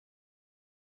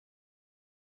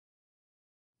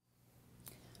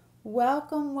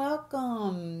Welcome,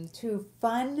 welcome to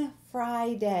Fun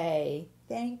Friday.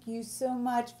 Thank you so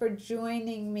much for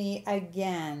joining me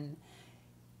again.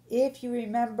 If you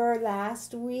remember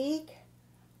last week,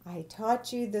 I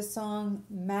taught you the song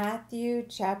Matthew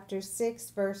chapter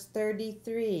 6 verse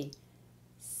 33.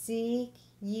 Seek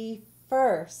ye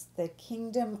first the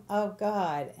kingdom of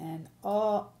God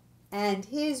and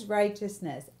his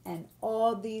righteousness, and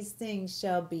all these things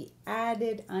shall be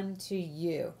added unto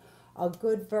you. A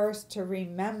good verse to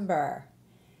remember.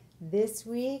 This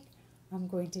week, I'm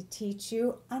going to teach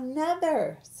you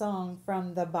another song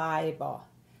from the Bible.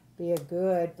 Be a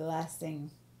good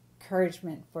blessing,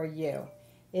 encouragement for you.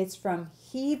 It's from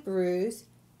Hebrews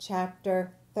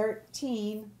chapter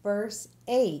 13, verse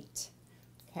 8.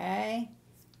 Okay?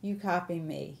 You copy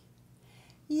me.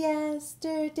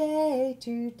 Yesterday,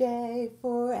 today,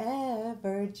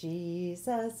 forever,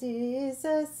 Jesus is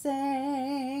the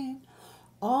same.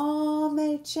 All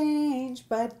may change,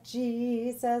 but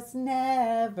Jesus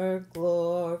never.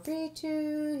 Glory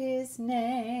to his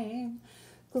name.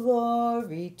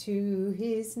 Glory to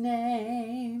his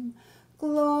name.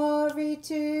 Glory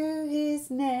to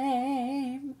his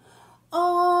name.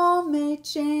 All may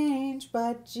change,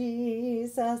 but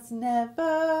Jesus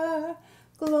never.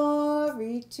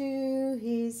 Glory to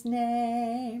his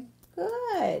name.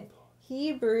 Good.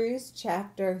 Hebrews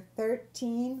chapter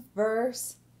 13,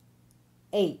 verse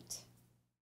 8.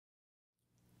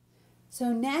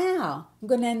 So now I'm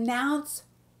going to announce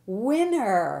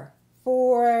winner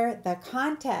for the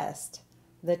contest,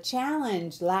 the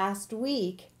challenge last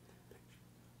week.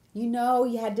 You know,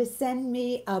 you had to send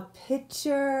me a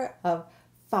picture of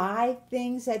 5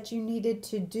 things that you needed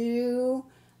to do.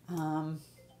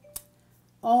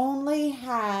 Only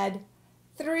had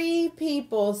 3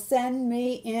 people send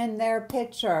me in their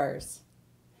pictures.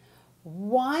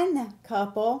 One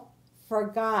couple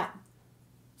forgot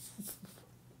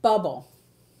bubble.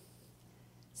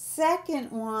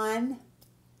 Second one,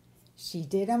 she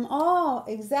did them all,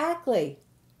 exactly.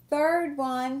 Third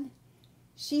one,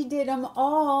 she did them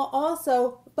all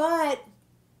also, but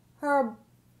her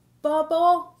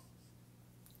bubble,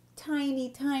 tiny,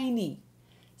 tiny.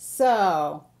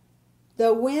 So,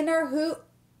 the winner who,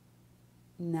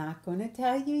 not going to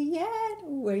tell you yet,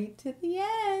 wait to the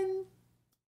end.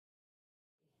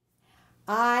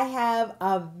 I have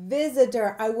a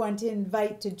visitor I want to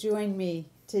invite to join me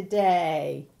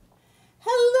today.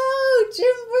 Hello,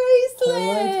 Jim Braceland.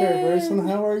 Hello, Terry Braceland.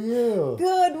 How are you?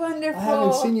 Good, wonderful. I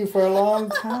haven't seen you for a long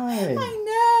time.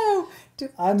 I know.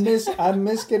 I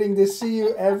miss getting to see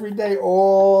you every day,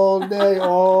 all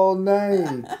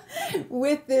night.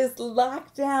 With this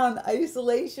lockdown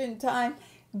isolation time,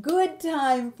 good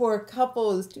time for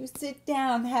couples to sit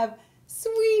down, have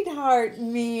sweetheart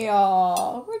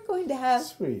meal. We're going to have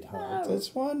Sweetheart,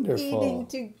 that's wonderful. Eating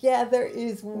together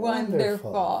is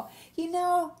wonderful. You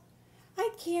know, I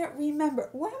can't remember.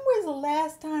 When was the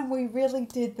last time we really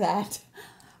did that?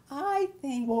 I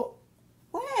think.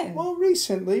 When? Well,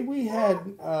 recently we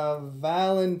had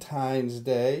Valentine's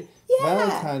Day. Yeah.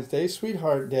 Valentine's Day,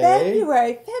 Sweetheart Day.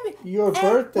 February. Your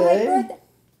birthday. My birthday.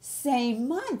 Same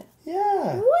month.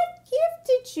 Yeah. What gift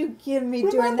did you give me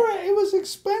during Remember, that? it was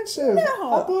expensive.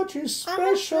 No. I bought you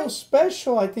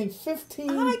special, I think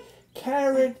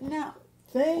 15-carat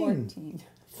thing.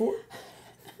 14.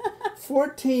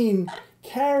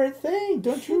 14-carat thing.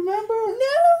 Don't you remember?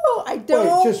 No, I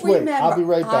don't just wait. remember. I'll be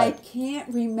right back. I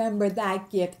can't remember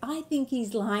that gift. I think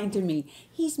he's lying to me.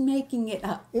 He's making it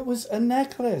up. It was a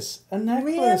necklace. A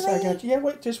necklace. Really? I got you. Yeah,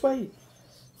 wait. Just wait.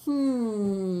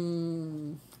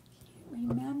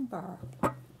 Remember.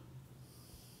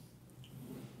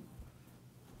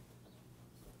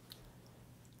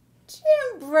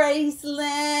 Jim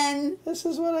Braceland. This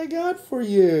is what I got for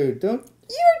you. You're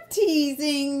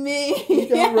teasing me. You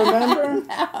don't remember?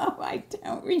 No, I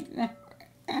don't remember.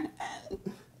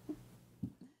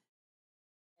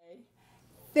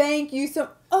 Thank you so.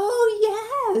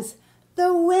 Oh yes,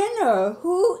 the winner.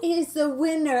 Who is the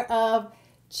winner of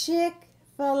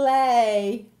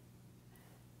Chick-fil-A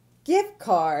gift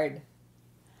card?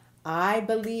 I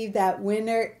believe that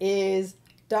winner is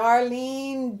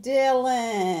Darlene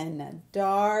Dillon.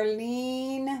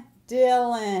 Darlene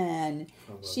Dillon.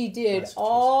 She did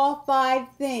all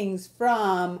 5 things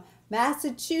from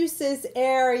Massachusetts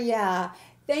area.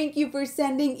 Thank you for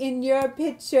sending in your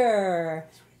picture.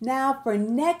 Now for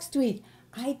next week,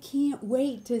 I can't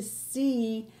wait to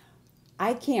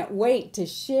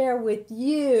share with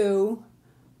you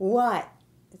what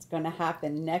is going to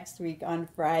happen next week on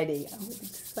Friday. I'm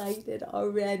excited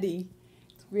already.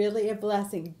 It's really a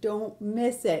blessing. Don't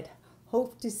miss it.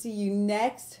 Hope to see you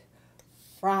next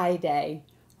Friday.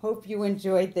 Hope you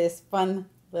enjoyed this fun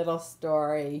little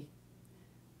story.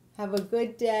 Have a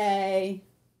good day.